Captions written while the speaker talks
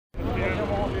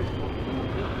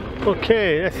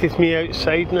Okay, this is me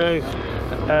outside now.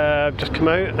 I've just come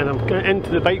out and I'm going into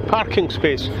the bike parking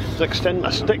space. I'll extend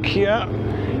my stick here.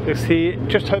 You'll see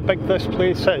just how big this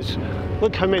place is.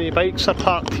 Look how many bikes are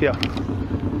parked here,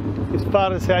 as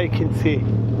far as the eye can see.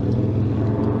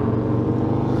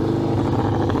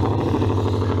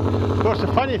 Of course,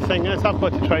 the funny thing is I've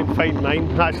got to try and find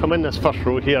mine. Actually, I'm in this first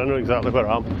row here, I know exactly where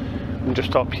I am. I'm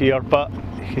just up here, but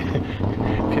if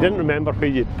you didn't remember where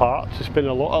you'd parked, it's been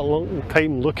a long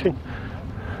time looking.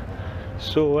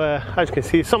 So as you can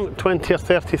see, some 20 or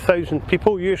 30,000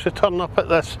 people usually turn up at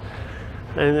this,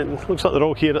 and it looks like they're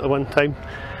all here at the one time.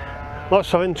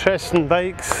 Lots of interesting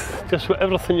bikes, just about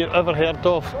everything you've ever heard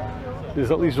of. There's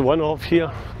at least one of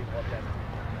here.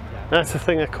 That's the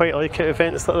thing I quite like at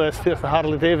events like this. There's the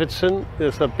Harley Davidson,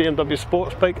 there's a BMW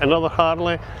sports bike, another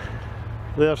Harley,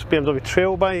 there's BMW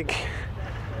trail bike,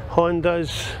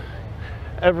 Hondas,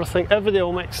 everything, everybody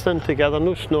all mixed in together,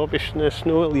 no snobbishness,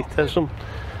 no elitism.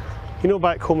 You know,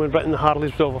 back home in Britain the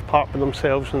Harleys would all have parked by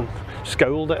themselves and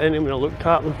scowled at anyone who looked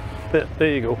at them, but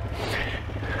there you go.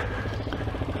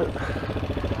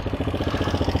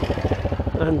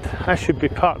 And I should be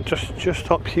parked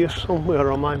just up here somewhere,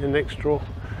 or am I in the next row?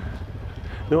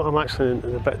 No, I'm actually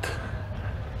in a bit,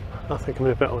 I think I'm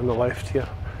in a bit on the left here.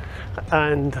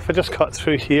 And if I just cut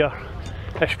through here,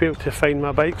 I should be able to find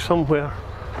my bike somewhere.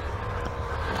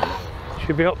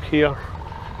 Should be up here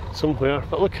somewhere,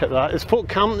 but look at that, there's folk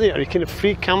camping there, you can have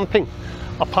free camping,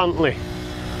 apparently.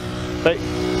 But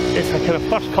it's a kind of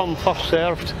first come, first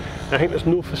served. I think there's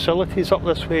no facilities up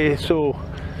this way, so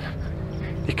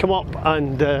you come up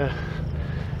and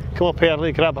come up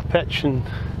early, grab a pitch and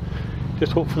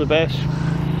just hope for the best.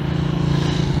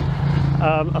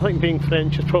 I think being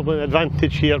French is probably an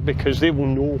advantage here because they will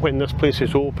know when this place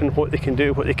is open, what they can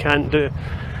do, what they can't do.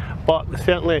 But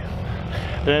certainly,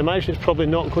 and I imagine it's probably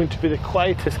not going to be the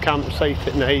quietest campsite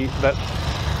at night, but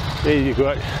there you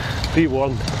go, be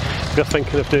warned if you're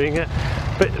thinking of doing it.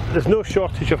 But there's no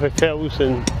shortage of hotels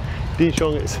in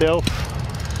Dijon itself,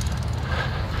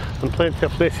 and plenty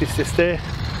of places to stay.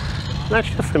 And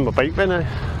actually, I found my bike by now.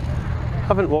 I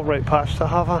haven't walked right past it,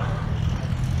 have I?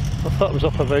 I thought it was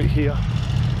up about here.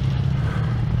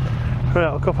 Right,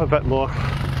 I'll go up a bit more.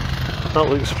 That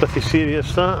looks pretty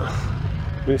serious, that.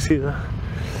 Can you see that?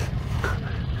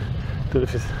 Don't know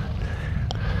if it's...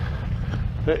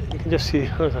 Right, you can just see,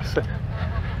 what does that say?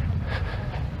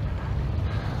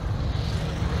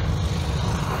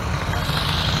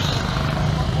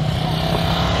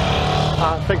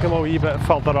 I think I'm a wee bit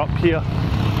further up here.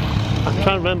 I'm trying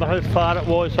to remember how far it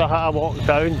was I had to walk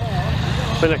down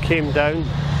when I came down.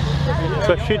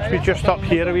 So I should be just up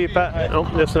here a wee bit. Oh,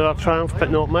 there's another Triumph,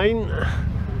 but not mine.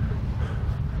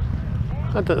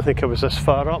 I didn't think I was this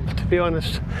far up, to be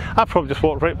honest. I probably just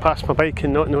walked right past my bike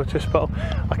and not noticed, but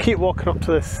I keep walking up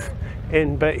to this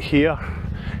end bit here.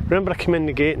 Remember I came in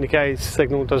the gate and the guy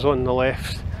signalled us on the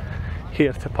left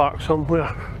here to park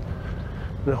somewhere.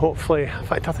 And hopefully, in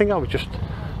fact I think I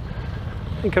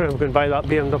remember going by that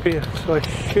BMW, so I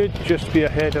should just be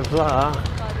ahead of that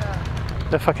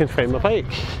if I can find my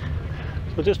bike.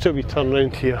 So just till we turn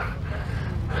around here.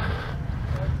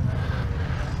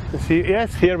 And see,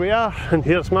 yes, here we are, and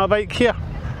here's my bike here.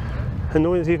 And no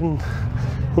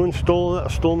one's stolen it or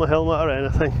stolen my helmet or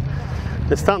anything.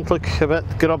 It's starting to look a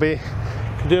bit grubby.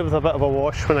 Could do with a bit of a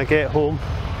wash when I get home.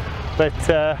 But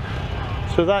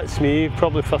so that's me,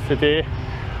 probably for today.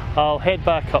 I'll head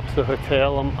back up to the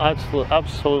hotel. I'm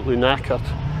absolutely knackered.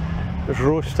 It's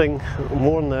roasting, I'm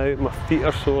worn out, my feet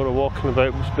are sore walking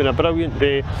about. It's been a brilliant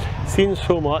day, seen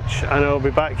so much, and I'll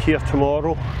be back here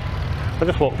tomorrow. I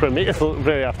just walk around, make it look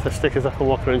very artistic as if I'm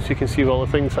walking around so you can see all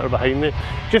the things that are behind me.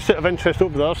 Just out of interest,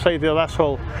 over the other side there, that's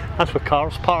where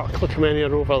cars park. Look how many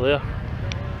are over there.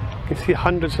 You can see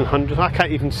hundreds and hundreds. I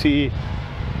can't even see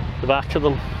the back of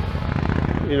them.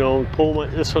 You know,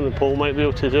 this one, the pole might be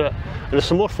able to do it. And there's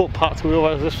some more folk parked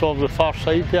over this over the far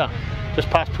side there, just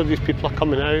past where these people are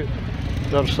coming out.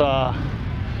 There's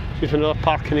another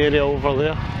parking area over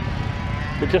there.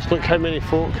 But just look how many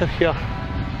folk are here.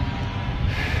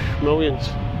 Millions.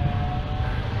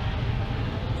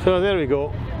 So there we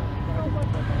go.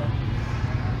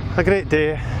 A great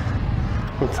day.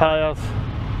 I'm tired.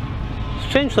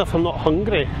 Strange enough, I'm not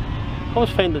hungry. I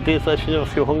always find that days like this you never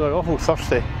feel hungry. I often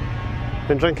thirsty.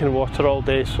 Been drinking water all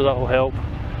day, so that will help.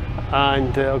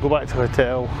 And I'll go back to the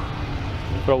hotel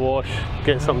for a wash,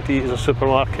 get something to eat. There's a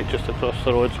supermarket just across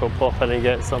the road, so I'll pop in and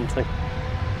get something.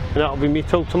 And that'll be me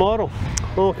till tomorrow.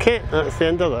 Okay, that's the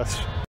end of this.